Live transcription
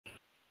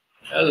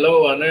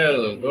Hello,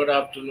 Anil. Good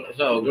afternoon.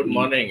 So, good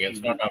morning. It's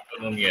not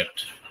afternoon yet.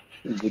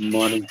 Good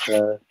morning,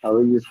 sir. How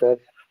are you, sir?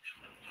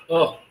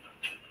 Oh,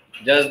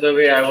 just the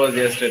way I was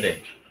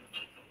yesterday.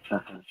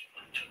 Uh-huh.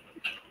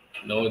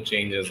 No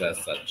changes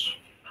as such.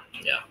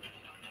 Yeah.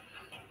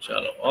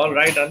 Chalo. All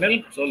right,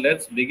 Anil. So,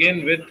 let's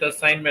begin with the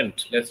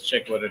assignment. Let's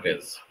check what it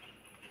is.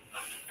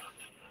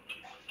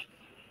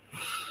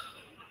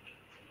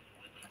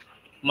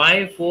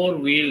 My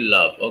four-wheel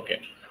love.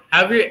 Okay.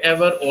 Have you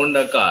ever owned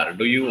a car?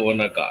 Do you own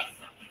a car?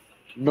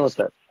 No,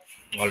 sir.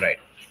 All right.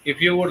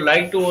 If you would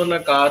like to own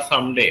a car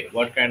someday,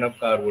 what kind of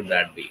car would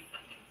that be?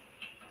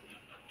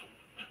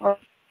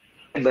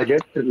 In my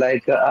budget,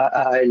 like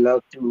I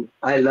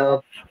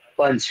love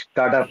Punch,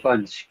 Tata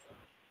Punch.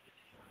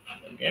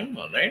 Okay.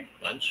 All right.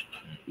 Punch.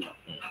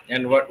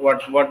 And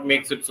what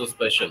makes it so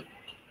special?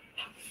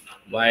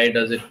 Why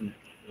does it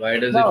why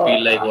does it No,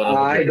 feel like one of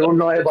the I big don't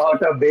know cars?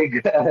 about a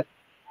big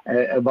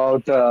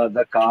about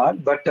the car,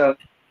 but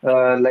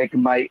like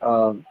my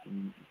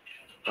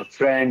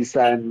friends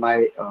and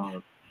my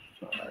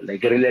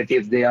like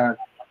relatives, they are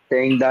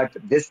saying that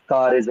this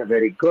car is a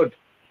very good.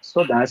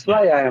 So that's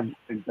why I am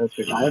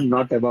interested. I am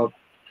not about.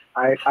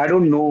 I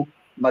don't know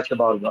much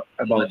about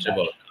Much that.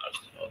 about cars.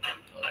 Okay,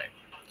 all right.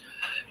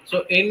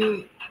 So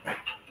in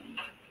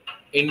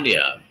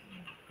India,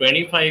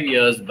 25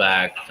 years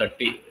back,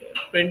 30,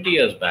 20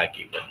 years back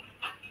even,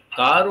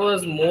 car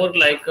was more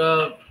like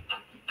a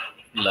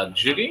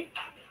luxury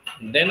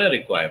than a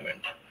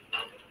requirement.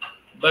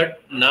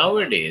 But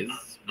nowadays,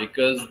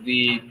 because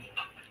the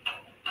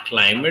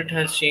climate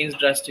has changed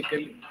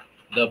drastically,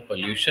 the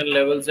pollution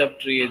levels have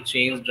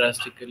changed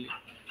drastically,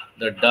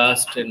 the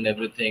dust and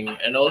everything,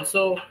 and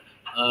also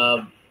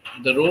uh,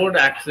 the road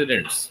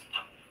accidents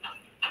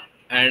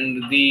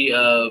and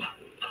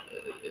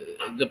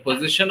the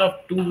position of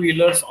two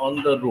wheelers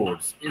on the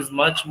roads is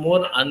much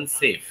more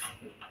unsafe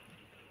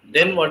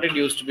than what it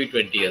used to be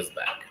 20 years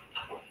back.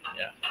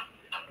 Yeah,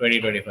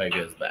 20-25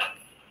 years back.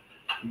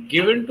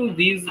 Given to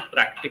these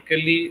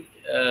practically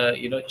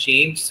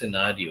changed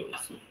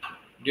scenarios,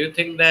 do you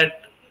think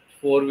that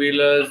four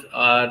wheelers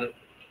are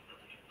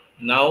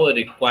now a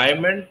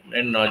requirement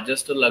and not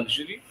just a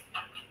luxury?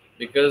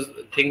 Because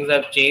things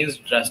have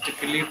changed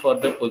drastically for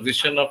the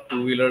position of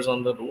two wheelers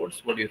on the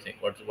roads. What do you think?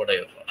 What are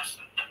your thoughts?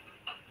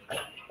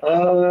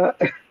 Uh,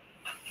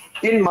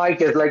 in my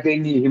case, like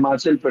in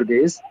Himachal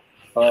Pradesh,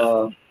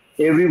 uh,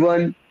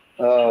 everyone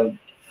uh,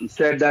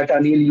 said that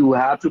Anil, you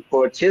have to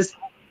purchase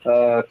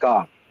a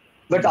car.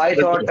 But I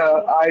thought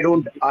Alto.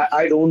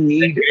 I don't The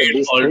need great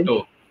this thing.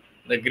 Alto.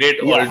 The great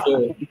Yeah,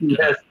 Alto.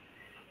 yes,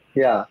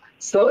 yeah.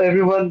 So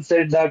everyone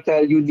said that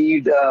you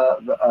need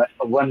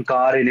one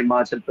car in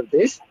Himachal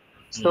Pradesh.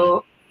 Hmm.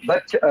 So,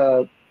 but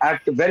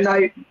at when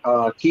I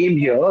came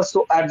here,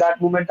 so at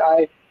that moment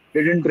I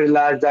didn't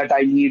realize that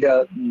I need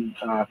a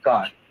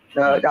car.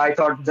 I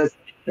thought the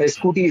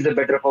scooty is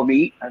better for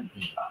me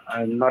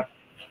and not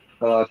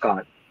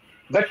car.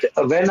 But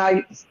when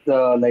I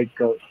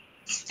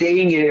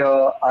staying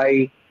here,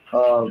 I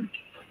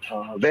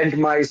went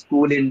my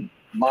school in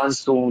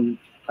monsoon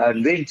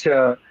and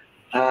winter,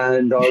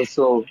 and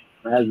also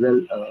as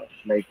well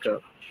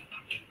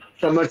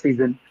summer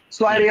season.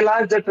 So I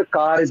realized that the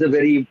car is a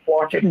very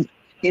important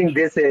in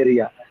this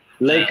area.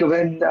 Yeah. Like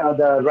when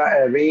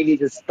the rain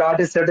is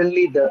started,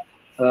 suddenly the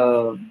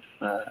uh,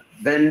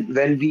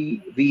 when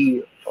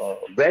we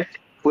wet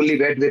fully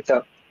wet with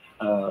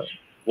uh,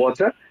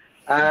 water,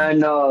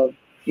 and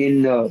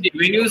in See,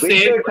 when you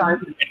say winter fully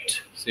time,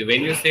 wet, see,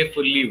 when you say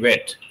fully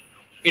wet,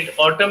 it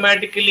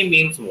automatically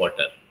means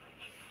water.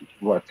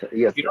 water.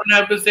 Yes, You sir. don't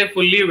have to say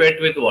fully wet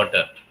with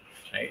water,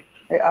 right?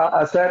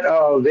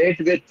 Sir, wet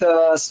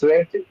with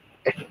sweat.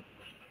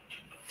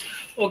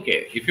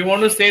 Okay, if you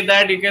want to say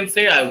that, you can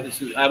say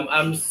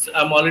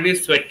I'm already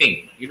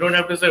sweating. You don't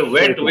have to say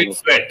wet with Sweating.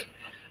 sweat.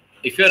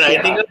 If you're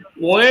writing Yeah. a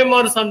poem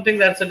or something,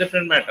 that's a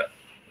different matter,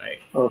 right?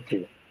 Okay.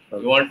 You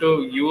Okay. want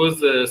to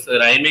use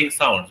rhyming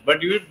sounds, but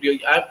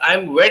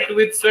I'm wet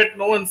with sweat.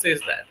 No one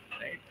says that,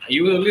 right?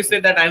 You only say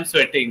that I'm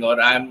sweating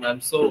or I'm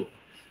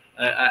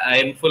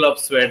full of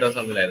sweat or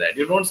something like that.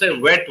 You don't say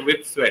wet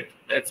with sweat.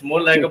 That's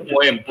more like a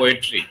poem,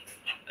 poetry,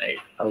 right?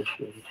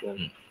 Okay.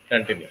 Okay.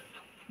 Continue.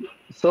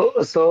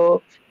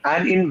 So,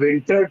 and in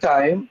winter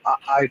time,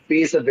 I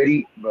face a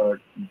very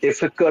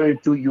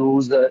difficult to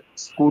use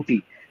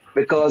scooty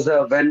because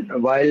when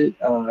while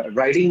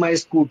riding my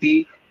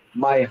scooty,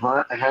 my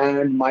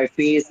hand, my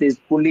face is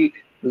fully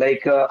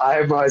like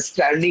I'm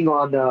standing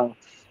on a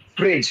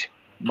fridge.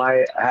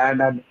 My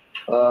hand and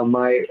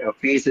my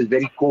face is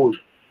very cold.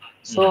 Hmm.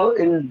 So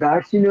in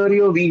that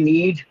scenario, we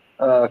need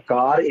a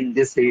car in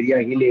this area,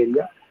 hill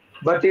area.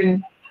 But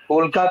in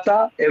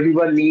Kolkata,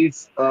 everyone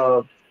needs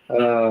a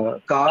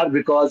car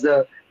because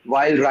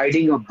while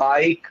riding a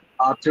bike,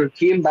 after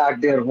came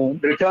back their home,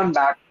 returned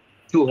back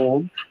to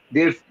home,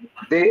 they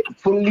they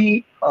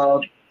fully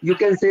you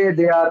can say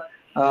they are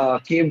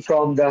came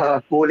from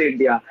the coal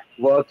India,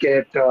 work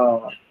at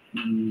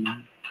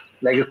mm,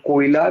 like a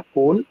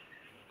coal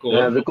Cool.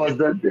 Okay. because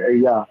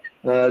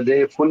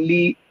they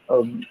fully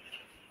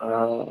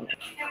uh,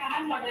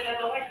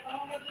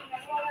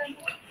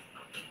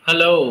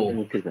 Hello.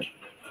 Okay, sir.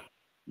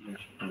 Yeah.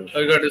 Hello. Oh,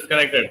 you got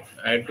disconnected.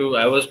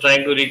 I was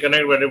trying to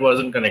reconnect, but it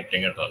wasn't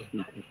connecting at all.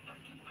 Okay.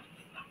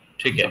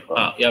 ठीक No है.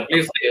 problem. Yeah,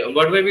 please say,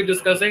 what were we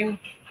discussing?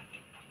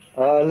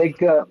 Like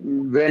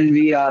when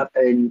we are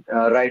in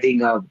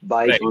riding a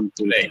bike Right, on right,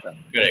 Kolkata.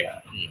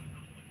 correct.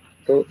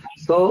 Yeah.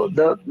 So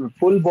the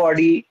full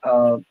body,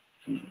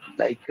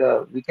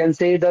 we can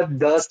say that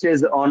dust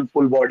is on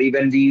full body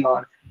when we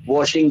are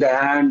washing the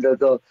hand.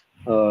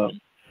 Uh,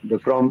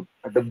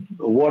 the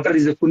water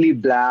is fully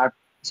black.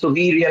 So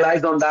we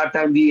realize on that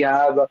time we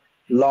have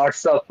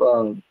lots of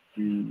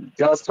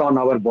dust on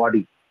our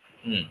body.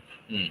 Hmm.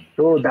 Hmm.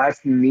 So that's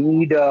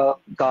need a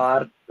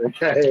car.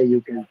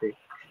 You can say.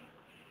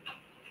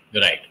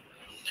 Right.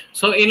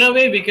 So in a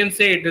way, we can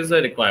say it is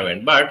a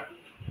requirement, but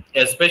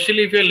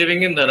especially if you're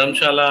living in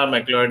Dharamshala,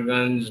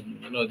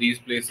 McLeodganj, these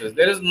places,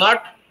 there is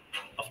not.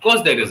 Of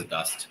course, there is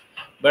dust,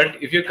 but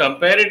if you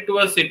compare it to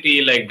a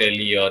city like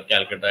Delhi or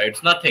Calcutta,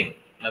 it's nothing.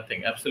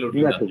 Nothing.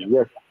 Absolutely Nothing. nothing.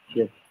 Yes.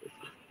 Yes.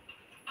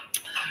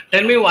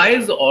 Tell me, why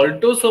is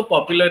Alto so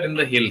popular in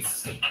the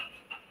hills?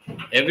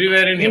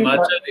 Everywhere in See,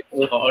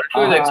 Himachal,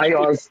 Alto is I extremely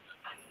also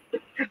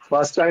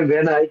first time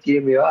when I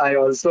came here, I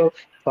also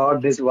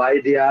thought this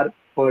why they are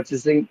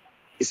purchasing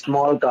a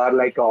small car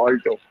like a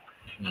Alto.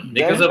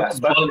 because Then, of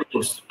but small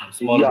roads.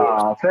 Small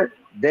roads.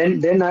 yeah,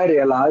 then I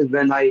realized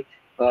when I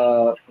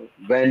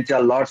went to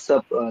lots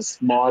of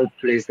small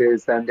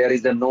places and there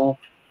is a no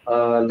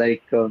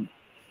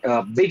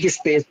big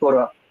space for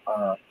a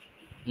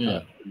Hmm.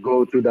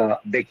 go to the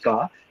big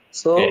car. Okay.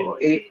 So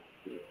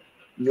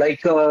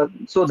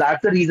so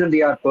that's the reason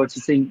they are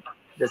purchasing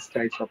this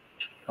types of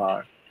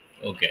car.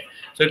 Okay.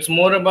 So it's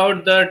more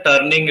about the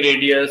turning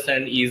radius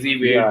and easy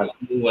way Yeah. to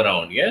move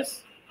around.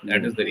 Yes,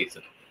 that is Mm, the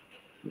reason.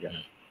 yeah.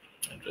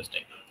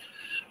 Interesting.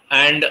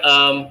 And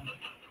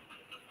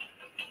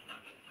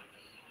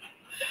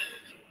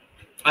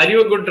are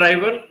you a good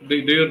driver? Do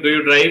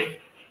you drive?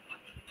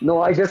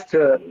 No, I just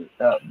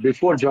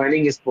before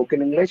joining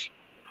spoken English,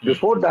 Hmm.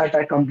 before that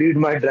I completed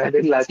my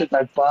driving license.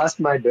 I passed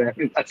my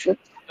driving license,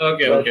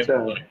 Okay. but Okay.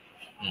 Fine.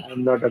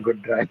 I'm not a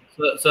good driver.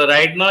 So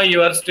right now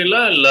you are still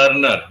a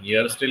learner.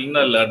 You are still in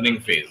a Yes, learning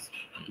phase.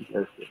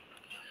 yes, yes.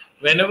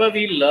 Whenever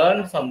we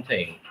learn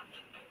something,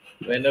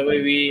 whenever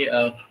we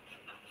uh,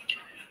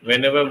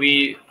 whenever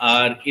we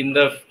are in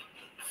the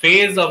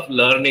phase of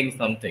learning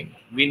something,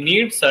 we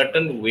need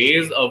certain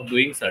ways of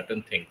doing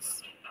certain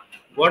things.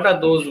 What are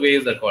those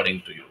ways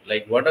according to you?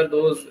 Like, what are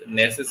those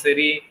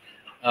necessary,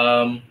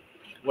 um,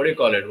 what do you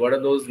call it? What are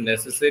those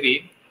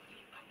necessary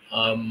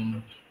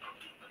um,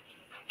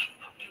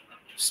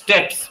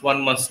 steps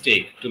one must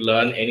take to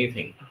learn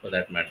anything for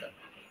that matter?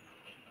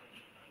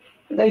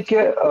 Like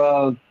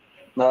in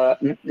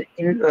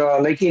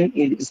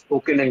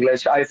spoken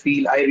English, I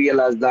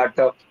realize that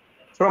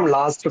from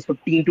last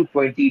 15 to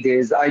 20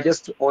 days, I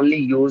just only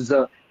use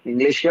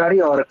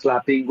EnglishYaari or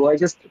Clapping Go. I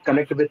just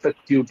connect with the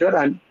tutor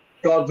and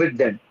talk with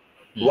them.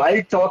 Hmm.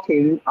 While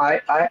talking,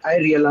 I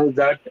realized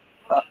that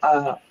uh,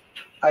 uh,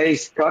 I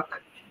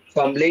stuck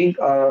fumbling.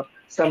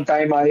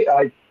 Sometime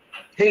I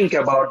think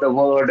about the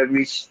word,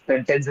 which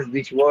sentences,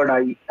 which word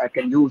I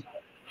can use.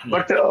 Hmm.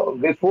 But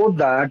before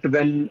that,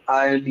 when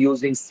I am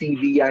using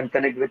CV and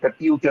connect with a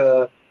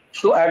tutor,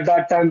 so at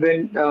that time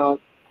when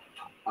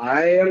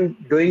I am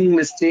doing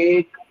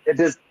mistake, it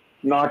is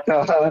not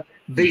a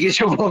big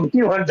issue for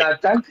me at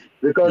that time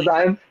because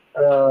I'm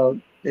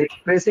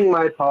expressing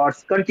my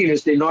thoughts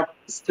continuously, not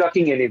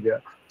stucking anywhere.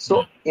 Hmm.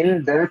 So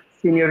in that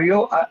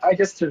scenario, I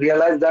just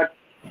realized that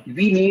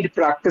we need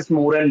practice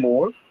more and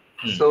more.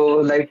 Hmm. So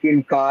like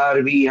in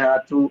car, we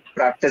have to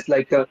practice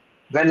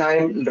when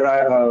I'm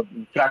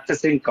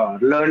practicing car,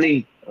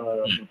 learning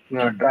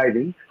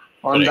driving.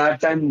 On Correct.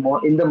 that time,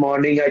 in the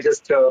morning, I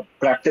just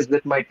practice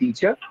with my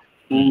teacher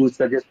Hmm. who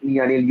suggest me,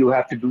 Anil, you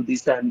have to do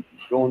this and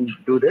don't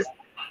do this.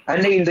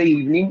 And in the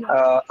evening,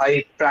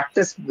 I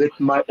practice with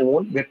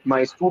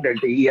my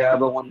student. He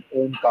have a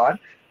own car,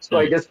 so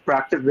I Hmm. just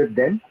practice with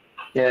them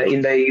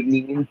in the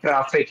evening in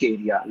traffic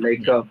area.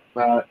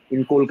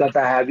 In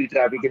Kolkata, heavy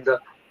traffic in the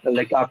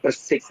like after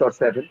 6 or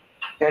 7.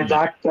 At Hmm.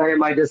 that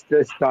time, I just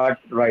start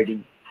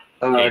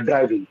Okay.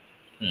 driving.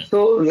 Hmm.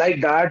 So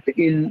like that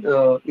in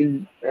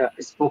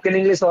spoken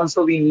English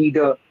also we need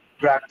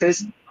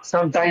practice.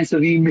 Sometimes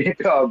we make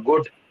a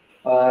good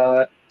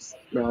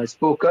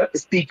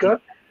speaker,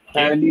 Okay.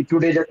 and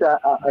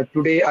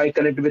today I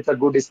connect with a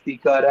good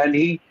speaker, and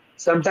he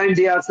sometimes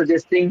they are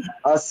suggesting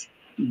us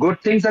good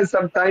things, and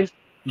sometimes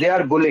they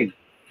are bullying.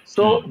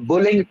 So Hmm.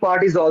 bullying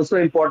part is also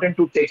important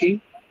to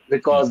taking Hmm.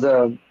 because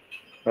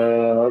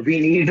we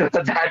need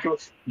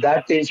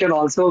that tension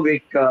also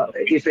with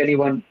if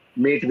anyone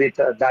meet with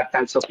that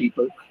types of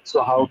people,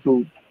 so how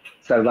to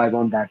survive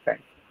on that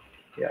time.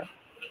 Yeah,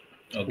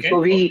 so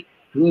Okay.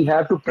 we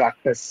have to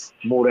practice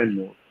more and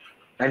more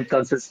and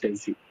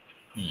consistency.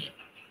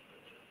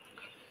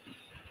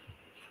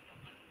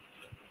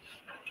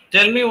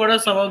 Tell me, what are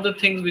some of the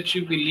things which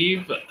you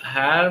believe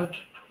have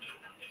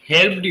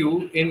helped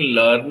you in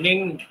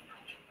learning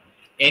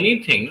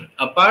anything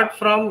apart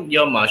from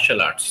your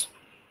martial arts,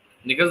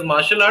 because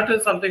martial art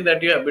is something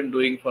that you have been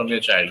doing from your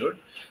childhood.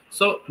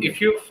 So Yeah.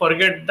 if you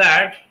forget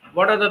that,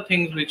 what are the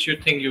things which you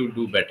think you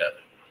do better?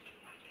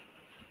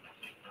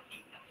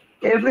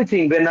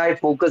 Everything. When I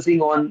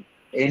focusing on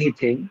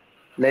anything,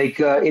 like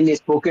in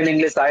spoken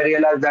English, I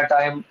realized that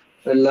I am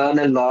learn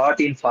a lot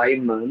in 5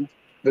 months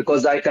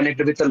because I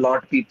connected with a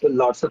lot of people.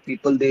 Lots of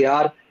people, they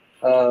are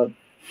uh,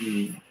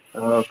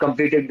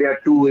 completed their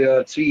 2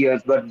 years, 3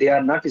 years, but they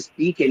are not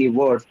speak any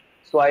words.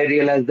 So I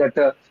realized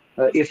that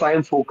if I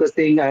am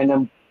focusing and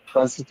I'm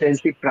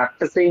consistency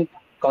practicing,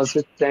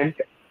 consistent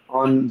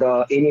on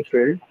the any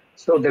field,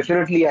 so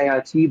definitely I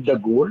achieve the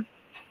goal.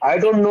 I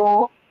don't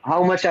know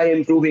how much I am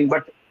improving,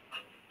 but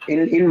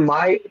in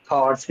my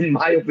thoughts, in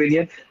my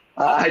opinion,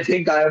 I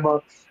think I am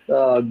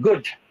a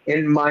good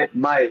in my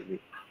way,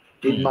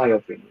 in Hmm. my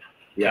opinion.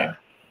 Okay. Yeah.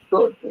 So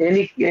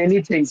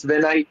any things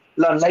when I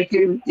learn, like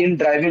in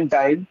driving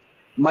time,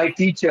 my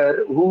teacher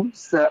who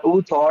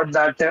thought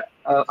that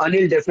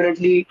Anil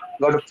definitely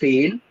got to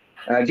fail,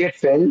 get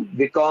fail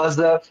because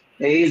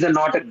he is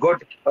not a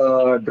good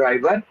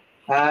driver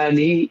and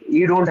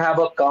he don't have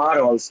a car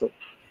also.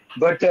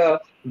 But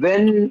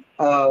when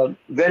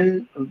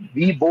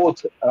we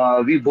both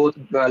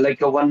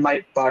like one my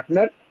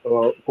partner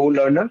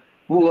co-learner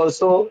who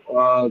also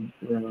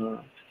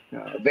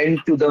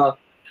went to the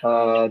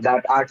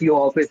that RTO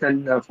office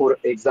and for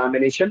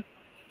examination,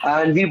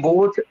 and we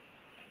both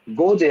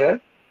go there,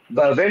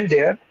 but went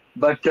there,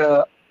 but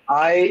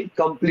I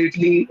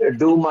completely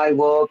do my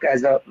work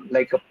as a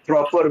like a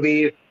proper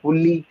way,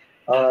 fully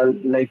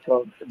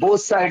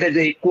both sides as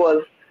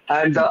equal,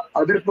 and the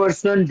other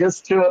person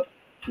just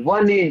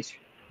 1 inch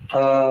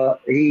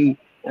he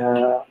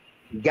uh,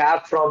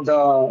 gap from the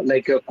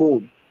like a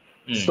code.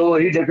 Hmm. So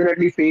he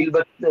definitely failed.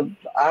 But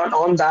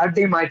on that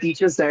day, my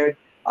teacher said,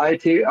 I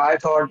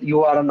thought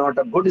you are not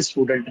a good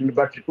student,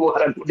 but you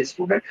are a good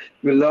student.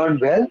 You learn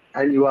well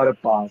and you are a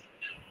pass.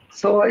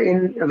 So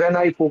in when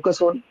I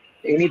focus on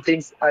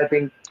anything, I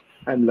think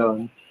I'm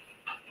learn.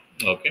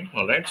 Okay.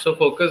 All right. So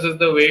focus is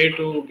the way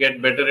to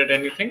get better at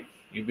anything,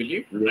 you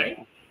believe, right?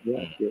 Yeah,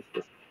 yes, yes,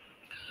 yes.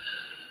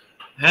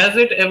 Has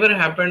it ever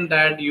happened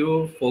that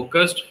you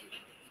focused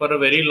for a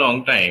very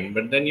long time,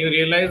 but then you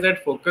realize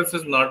that focus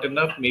is not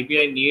enough?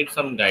 Maybe I need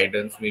some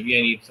guidance, maybe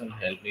I need some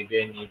help,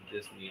 maybe I need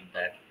this, need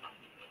that.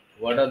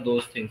 What are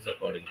those things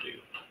according to you,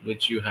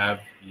 which you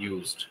have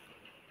used?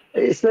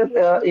 It's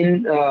that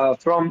in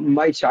from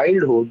my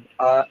childhood,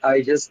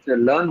 I just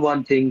learned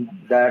one thing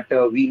that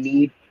we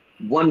need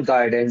one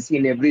guidance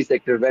in every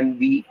sector when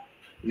we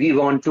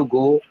want to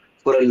go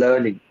for a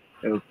learning,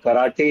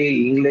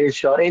 karate,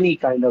 English, or any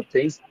kind of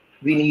things.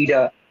 We need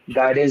a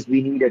guidance.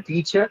 We need a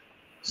teacher.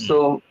 Hmm.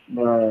 So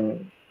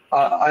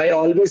I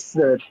always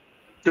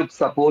took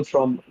support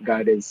from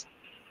guidance.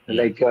 Hmm.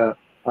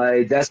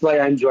 Like that's why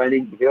I'm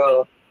joining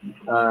here,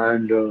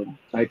 and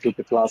I took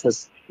the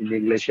classes in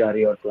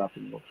EnglishYaari or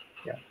clapping.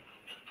 Yeah.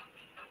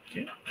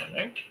 Okay. All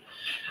right.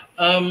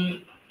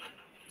 Um,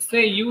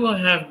 Say you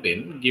have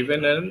been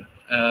given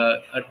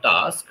a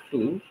task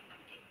to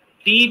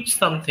teach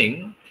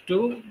something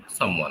to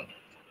someone.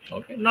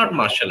 Okay, not Okay.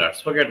 martial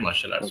arts. Forget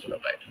martial arts for Okay.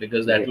 a while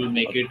because that Okay. will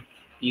make Okay. it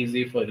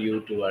easy for you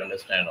to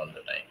understand all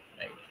the time.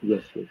 Right?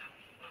 Yes. Yes.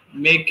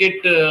 Make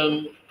it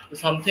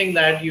something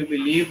that you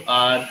believe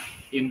are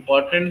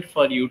important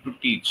for you to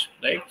teach.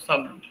 Like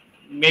some,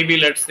 maybe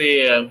let's say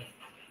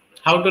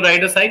how to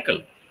ride a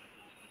cycle.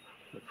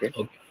 Okay.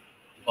 Okay,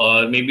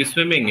 or maybe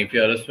swimming if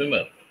you are a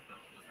swimmer.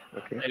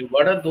 Okay. And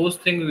what are those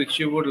things which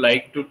you would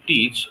like to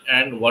teach,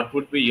 and what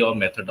would be your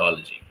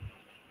methodology?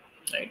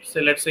 Right. So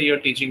let's say you're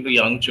teaching to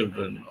young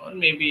children, or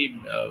maybe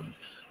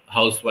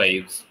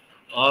housewives,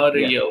 or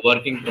Yeah.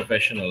 working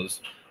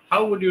professionals.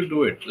 How would you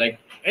do it? Like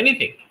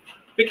anything.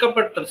 Pick up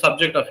a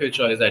subject of your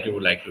choice that you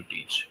would like to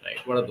teach. Right.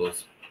 What are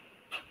those?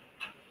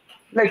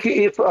 Like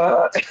if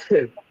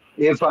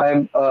if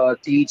I'm a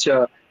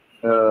teacher,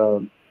 uh,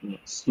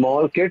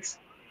 small kids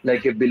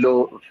like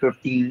below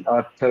 15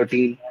 or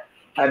 13,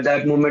 at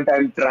that moment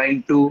I'm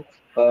trying to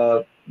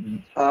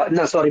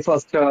no, sorry,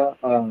 first uh,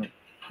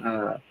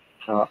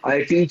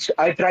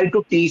 I try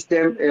to teach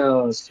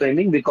them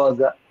swimming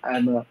because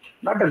I'm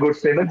not a good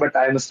swimmer, but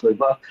I'm a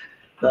swimmer.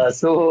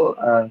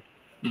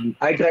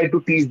 I try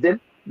to teach them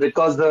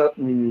because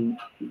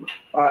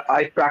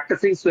I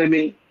practicing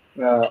swimming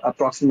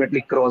approximately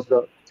across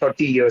the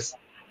 30 years.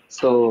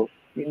 So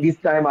in this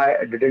time I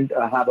didn't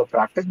have a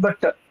practice,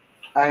 but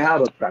I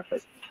have a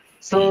practice. Hmm.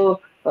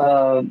 So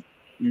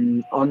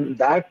on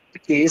that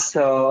case,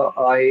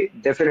 I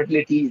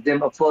definitely teach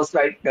them. First,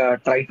 I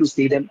try to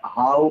see them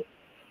how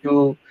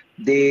to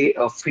they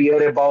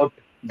fear about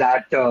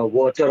that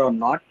water or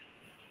not.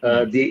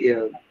 Hmm. They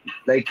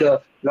like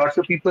lots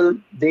of people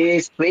they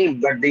swim,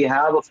 but they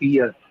have a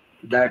fear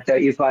that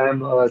if I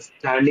am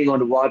standing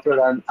on water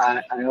and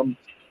I am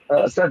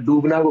sir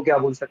डूबना को क्या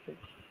बोल सकते हैं?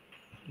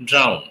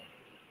 Drown.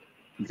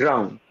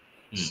 Drown.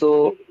 Hmm.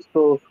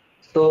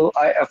 So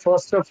I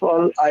first of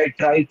all I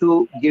try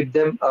to give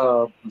them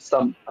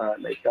some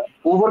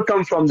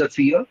overcome from the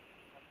fear.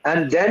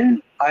 and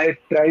then I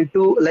try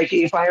to, like,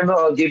 if I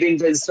am giving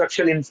the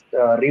instruction in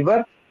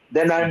river,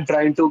 then I'm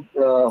trying to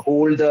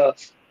hold the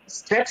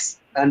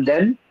steps, and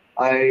then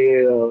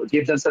I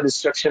give them some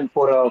instruction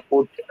for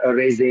foot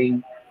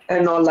raising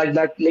and all like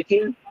that, like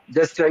in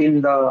just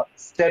in the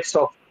steps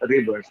of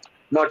rivers,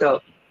 not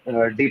a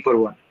deeper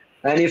one.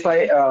 And if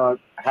I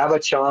have a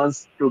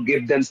chance to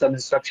give them some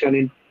instruction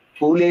in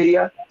pool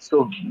area,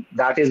 so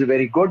that is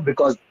very good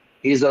because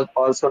he's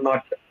also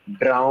not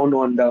drown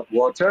on the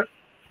water,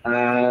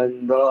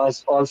 and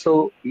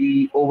also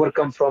he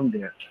overcome from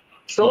there.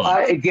 So Hmm.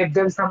 I give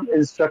them some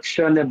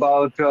instruction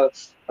about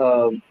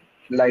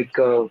like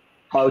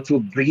how to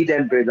breathe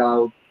and breathe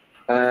out,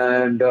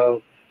 and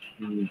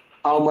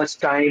how much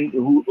time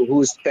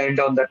who spend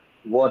on that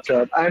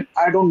water.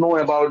 I don't know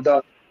about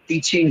the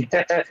teaching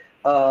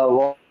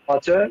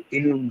water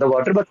in the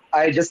water, but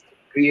I just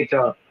create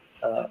a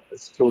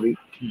story.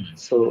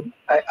 So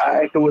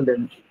I told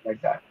them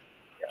like that.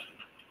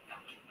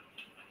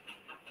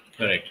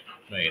 Correct.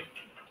 Right.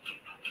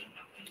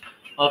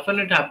 Often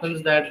it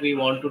happens that we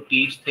want to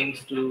teach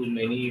things to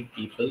many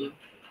people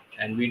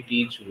and we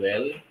teach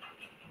well,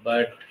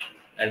 but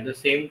at the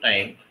same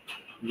time,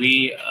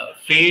 we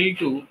fail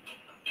to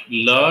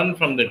learn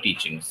from the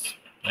teachings,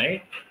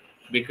 right?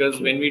 Because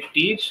Yeah. when we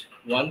teach,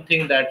 one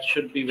thing that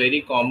should be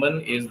very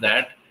common is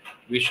that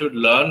we should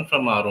learn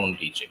from our own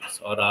teachings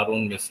or our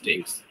own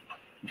mistakes.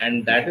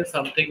 And that is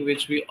something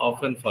which we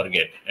often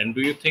forget. And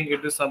do you think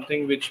it is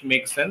something which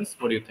makes sense?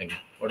 What do you think?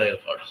 What are your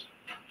thoughts?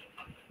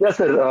 Yes,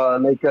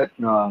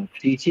 sir.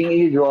 Teaching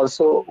is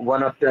also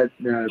one of the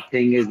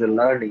thing is the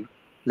learning.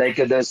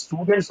 The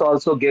students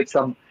also get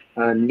some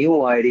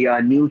new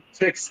idea, new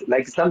tricks.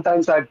 Like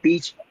sometimes I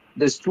teach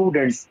the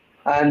students,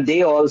 and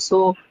they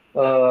also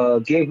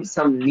give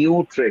some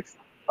new tricks,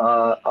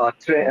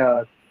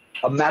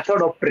 a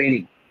method of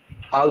training,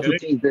 how to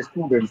Correct? teach the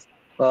students.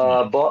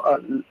 Hmm.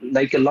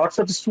 Lots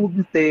of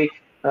students, they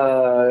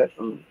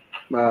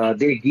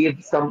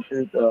give some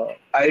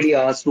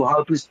ideas to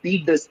how to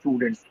speak the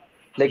students.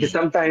 Like Hmm.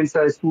 sometimes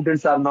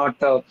students are not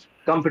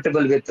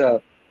comfortable with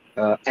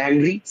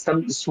angry.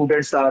 Some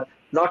students are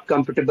not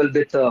comfortable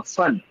with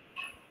fun.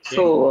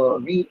 So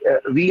Okay.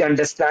 we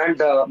understand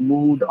the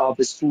mood of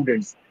the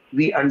students.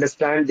 We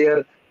understand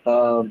their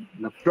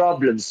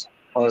problems.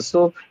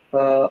 Also,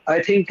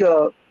 I think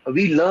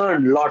we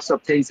learn lots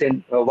of things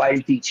in while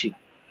teaching.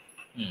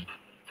 Hmm.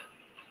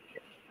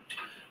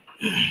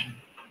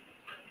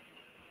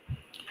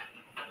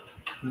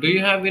 Do you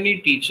have any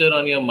teacher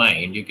on your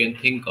mind you can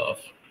think of,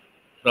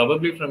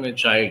 probably from your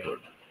childhood,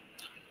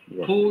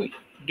 Yeah. who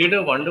did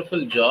a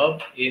wonderful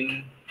job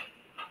in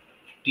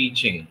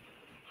teaching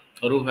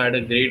or who had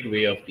a great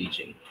way of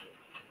teaching?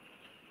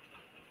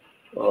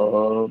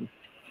 Uh,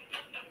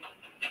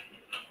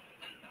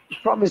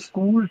 from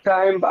school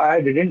time,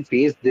 I didn't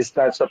face this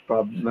types of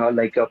problem.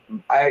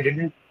 I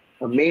didn't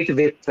meet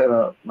with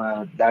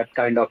that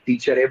kind of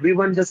teacher.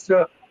 Everyone just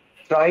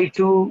try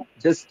to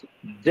just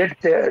did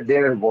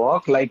their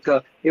work.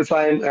 If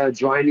I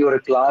join your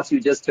class, you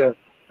just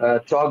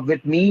talk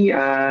with me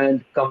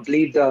and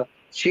complete the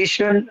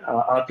session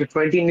after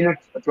 20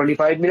 minutes,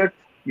 25 minutes.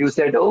 You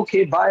said,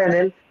 okay, bye,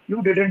 Anil.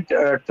 You didn't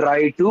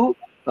try to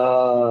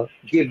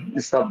give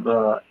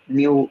some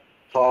new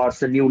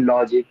thoughts, a new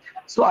logic.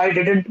 So I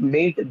didn't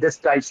meet this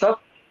types of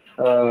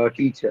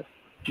teacher.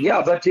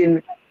 Yeah, but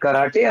in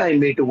karate, I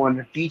met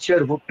one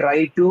teacher who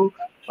tried to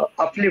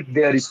uplift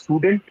their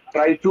student,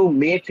 try to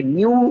make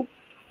new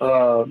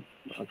uh,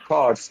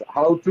 thoughts,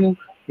 how to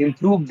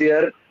improve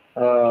their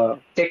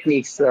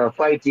techniques,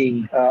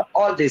 fighting,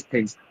 all these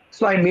things.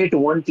 So I met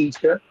one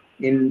teacher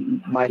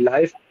in my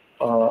life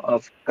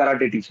of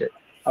karate teacher.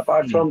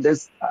 Apart Hmm. from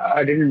this,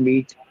 I didn't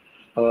meet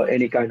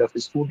any kind of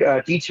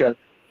a teacher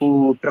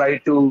who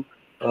tried to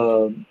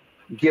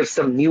give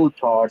some new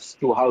thoughts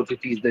to how to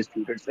teach the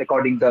students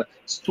according the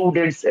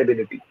students'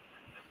 ability.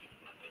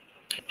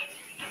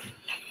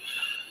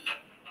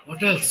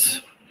 What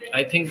else?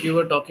 I think you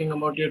were talking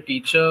about your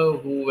teacher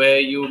who where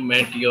you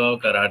met your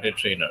karate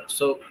trainer.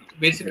 So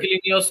basically in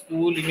your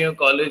school, in your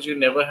college, you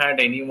never had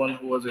anyone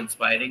who was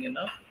inspiring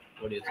enough?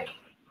 What do you think?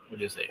 What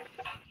do you say?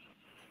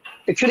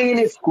 Actually, in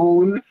a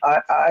school,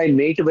 I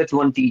met with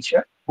one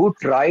teacher who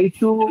tried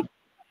to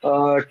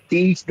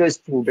teach the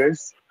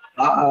students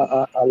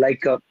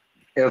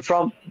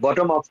from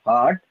bottom of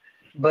heart.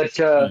 But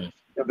Hmm.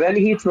 when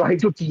he tried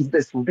to teach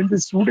the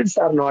students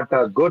are not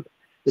good.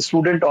 The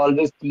student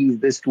always tease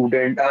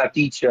the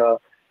teacher,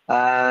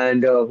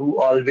 and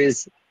who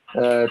always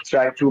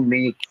try to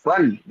make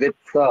fun with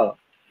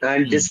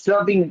and Hmm.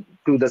 disturbing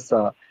to the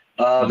sir.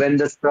 Hmm. When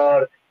the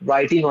sir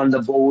writing on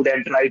the board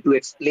and try to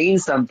explain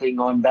something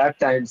on that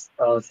times,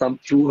 some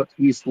two or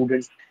three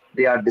students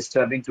they are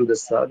disturbing to the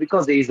sir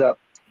because there is a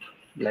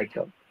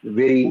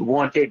very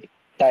wanted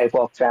type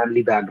of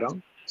family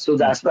background. So Hmm.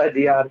 that's why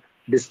they are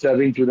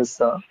disturbing to the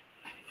sir.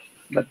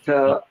 But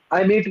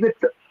I meet with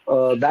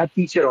that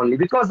teacher only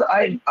because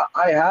I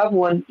have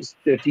one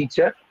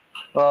teacher.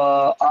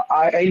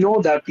 I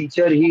know that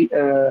teacher.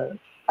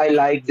 I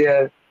like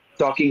their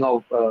talking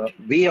of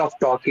way of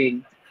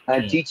talking,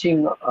 and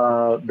teaching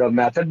the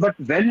method. But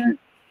when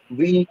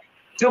we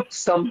took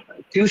some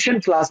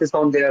tuition classes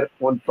on their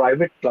on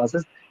private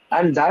classes,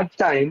 and that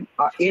time,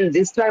 in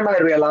this time, I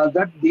realized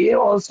that they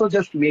also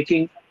just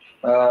making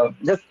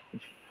just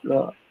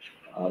uh,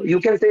 you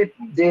can say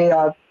they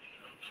are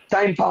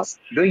time pass,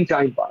 doing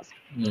time pass,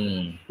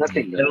 Hmm.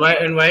 nothing And else.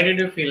 why did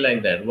you feel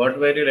like that? What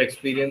were your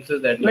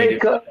experiences that made you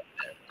Like feel like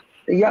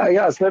that?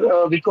 yeah,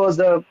 sir. Because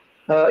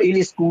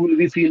in school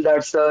we feel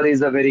that sir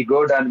is a very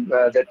good and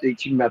the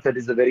teaching method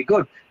is a very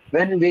good.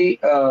 When we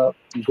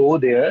go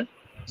there,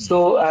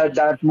 so at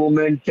that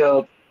moment,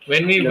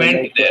 When we went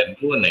like there,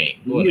 go nahi.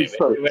 When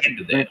sorry, we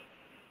went there.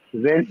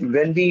 when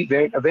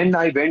when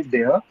I went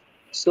there,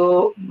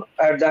 so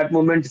at that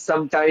moment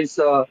sometimes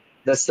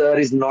the sir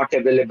is not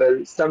available.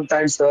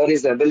 Sometimes sir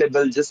is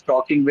available just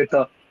talking with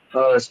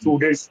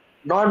students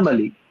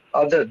normally,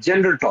 other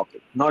general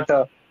topic, not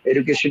a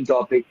education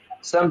topic.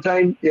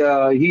 Sometimes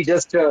he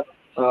just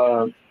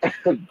wrote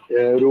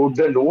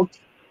the notes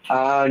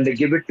and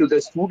give it to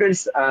the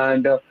students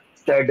and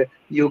said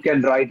you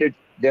can write it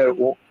their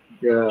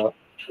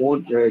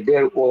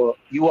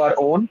you are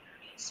own.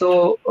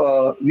 So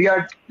we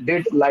are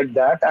did like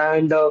that,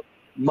 and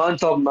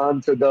month of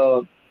month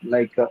the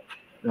like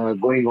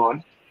going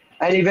on,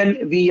 and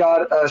even we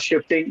are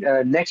shifting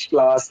next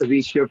class.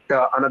 We shift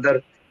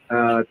another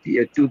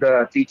to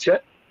the teacher,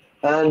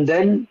 and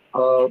then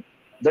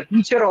the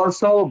teacher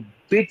also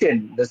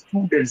beaten the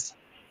students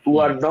who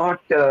Hmm. are not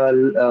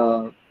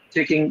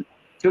taking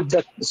took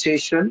the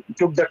session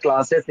took the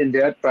classes in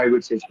their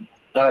private session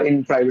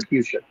in private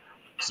tuition.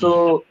 Hmm.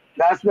 So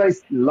that's why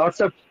lots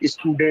of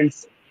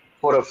students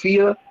for a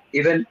fear,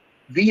 even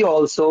we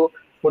also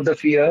for the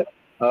fear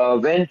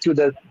went to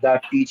the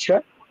that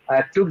teacher,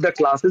 took the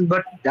classes,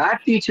 but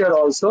that teacher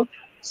also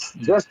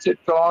just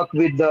talk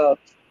with the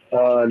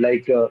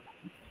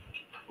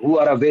who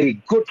are a very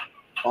good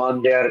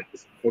on their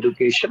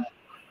education,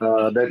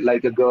 that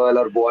like a girl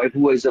or boy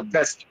who is the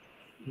best,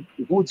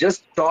 who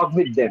just talk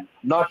with them,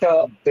 not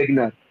a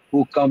beginner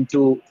who come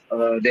to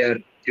their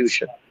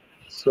tuition.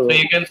 So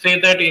you So can say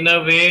that in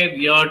a way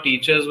your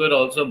teachers were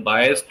also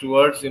biased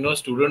towards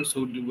students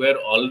who were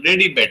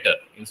already better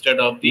instead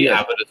of the yes,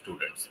 average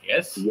students.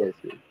 Yes. yes,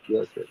 yes,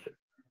 yes, yes.